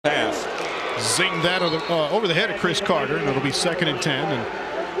zinged that over the head of Chris Carter, and it'll be 2nd and 10.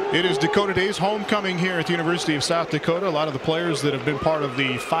 And it is Dakota Days homecoming here at the University of South Dakota. A lot of the players that have been part of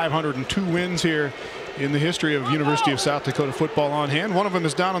the 502 wins here in the history of University of South Dakota football on hand. One of them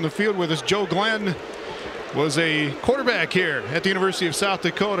is down on the field with us. Joe Glenn was a quarterback here at the University of South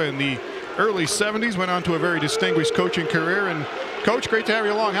Dakota in the early 70s, went on to a very distinguished coaching career. And Coach, great to have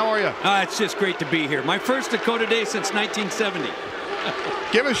you along. How are you? It's just great to be here. My first Dakota Day since 1970.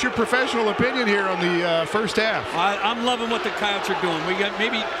 Give us your professional opinion here on the first half. I'm loving what the Coyotes are doing. We got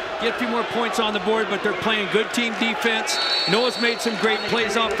maybe get a few more points on the board, but they're playing good team defense. Noah's made some great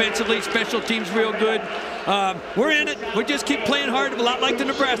plays offensively. Special teams real good. We're in it. We just keep playing hard, a lot like the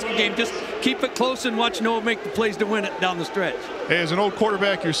Nebraska game. Just keep it close and watch Noah make the plays to win it down the stretch. Hey, as an old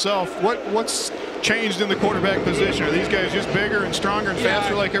quarterback yourself, what's changed in the quarterback position? Are these guys just bigger and stronger and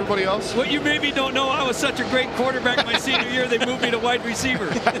faster like everybody else? What you maybe don't know, I was such a great quarterback my senior year, they moved me to wide receiver.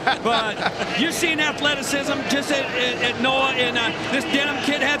 But you've seen athleticism just at Noah, and this Denham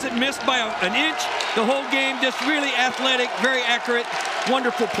kid hasn't missed by an inch the whole game. Just really athletic, very accurate,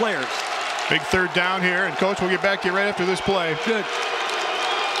 wonderful players. Big 3rd down here, and Coach, we'll get back to you right after this play. Good.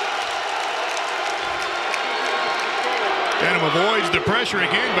 Denham avoids the pressure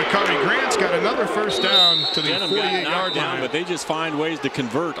again, but Cody Grant's got another first down to the 48-yard line. But they just find ways to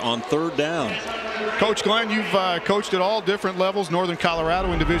convert on 3rd down. Coach Glenn, you've coached at all different levels. Northern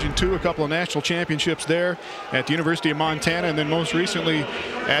Colorado in Division II, a couple of national championships there at the University of Montana, and then most recently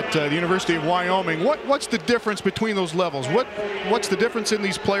at the University of Wyoming. What's the difference between those levels? What's the difference in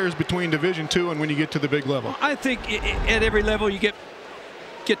these players between Division II and when you get to the big level? I think at every level you get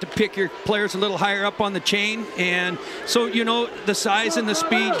to pick your players a little higher up on the chain, and so you know the size and the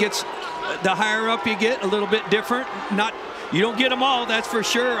speed gets, the higher up you get, a little bit different. You don't get them all, that's for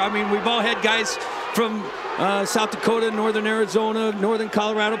sure. I mean, we've all had guys from South Dakota, Northern Arizona, Northern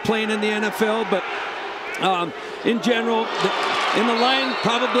Colorado playing in the NFL, but in general, in the line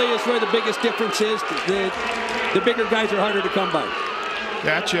probably is where the biggest difference is. The bigger guys are harder to come by.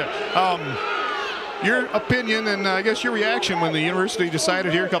 Gotcha. Your opinion and I guess your reaction when the university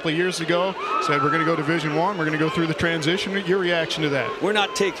decided here a couple of years ago, said we're going to go Division I, we're going to go through the transition. Your reaction to that? We're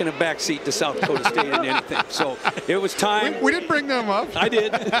not taking a back seat to South Dakota State in anything. So it was time. We didn't bring them up. I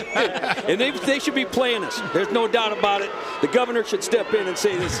did. And they should be playing us. There's no doubt about it. The governor should step in and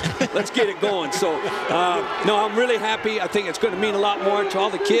say this. Let's get it going. So no, I'm really happy. I think it's going to mean a lot more to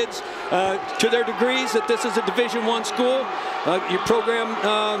all the kids, to their degrees, that this is a Division I school. Your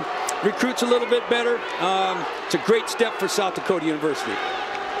program recruits a little bit better. It's a great step for South Dakota University.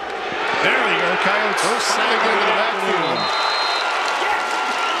 There we go, Coyotes. Into the backfield.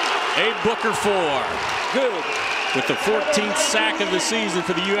 Abe Booker 4. Good. With the 14th sack of the season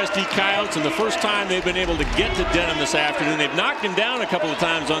for the USD Coyotes, and the first time they've been able to get to Denham this afternoon. They've knocked him down a couple of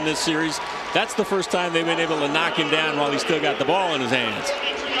times on this series. That's the first time they've been able to knock him down while he's still got the ball in his hands.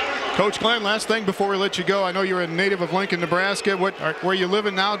 Coach Glenn, last thing before we let you go, I know you're a native of Lincoln, Nebraska. Where you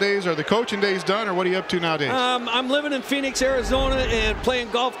living nowadays? Are the coaching days done, or what are you up to nowadays? I'm living in Phoenix, Arizona, and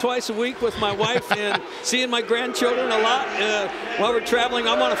playing golf twice a week with my wife and seeing my grandchildren a lot. While we're traveling,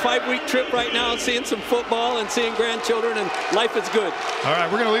 I'm on a 5-week trip right now, seeing some football and seeing grandchildren, and life is good. All right,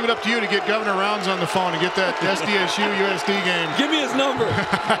 we're going to leave it up to you to get Governor Rounds on the phone and get that SDSU-USD game. Give me his number.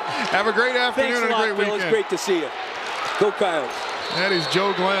 Have a great afternoon and a great weekend. It's great to see you. Go Coyotes. That is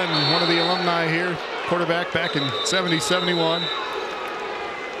Joe Glenn, one of the alumni here, quarterback back in 70-71.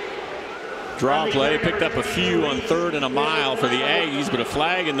 Draw play, picked up a few on 3rd and a mile for the Aggies, but a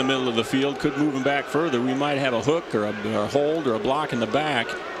flag in the middle of the field could move them back further. We might have a hook or a hold or a block in the back.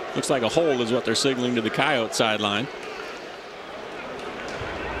 Looks like a hold is what they're signaling to the Coyote sideline.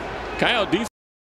 Coyote defense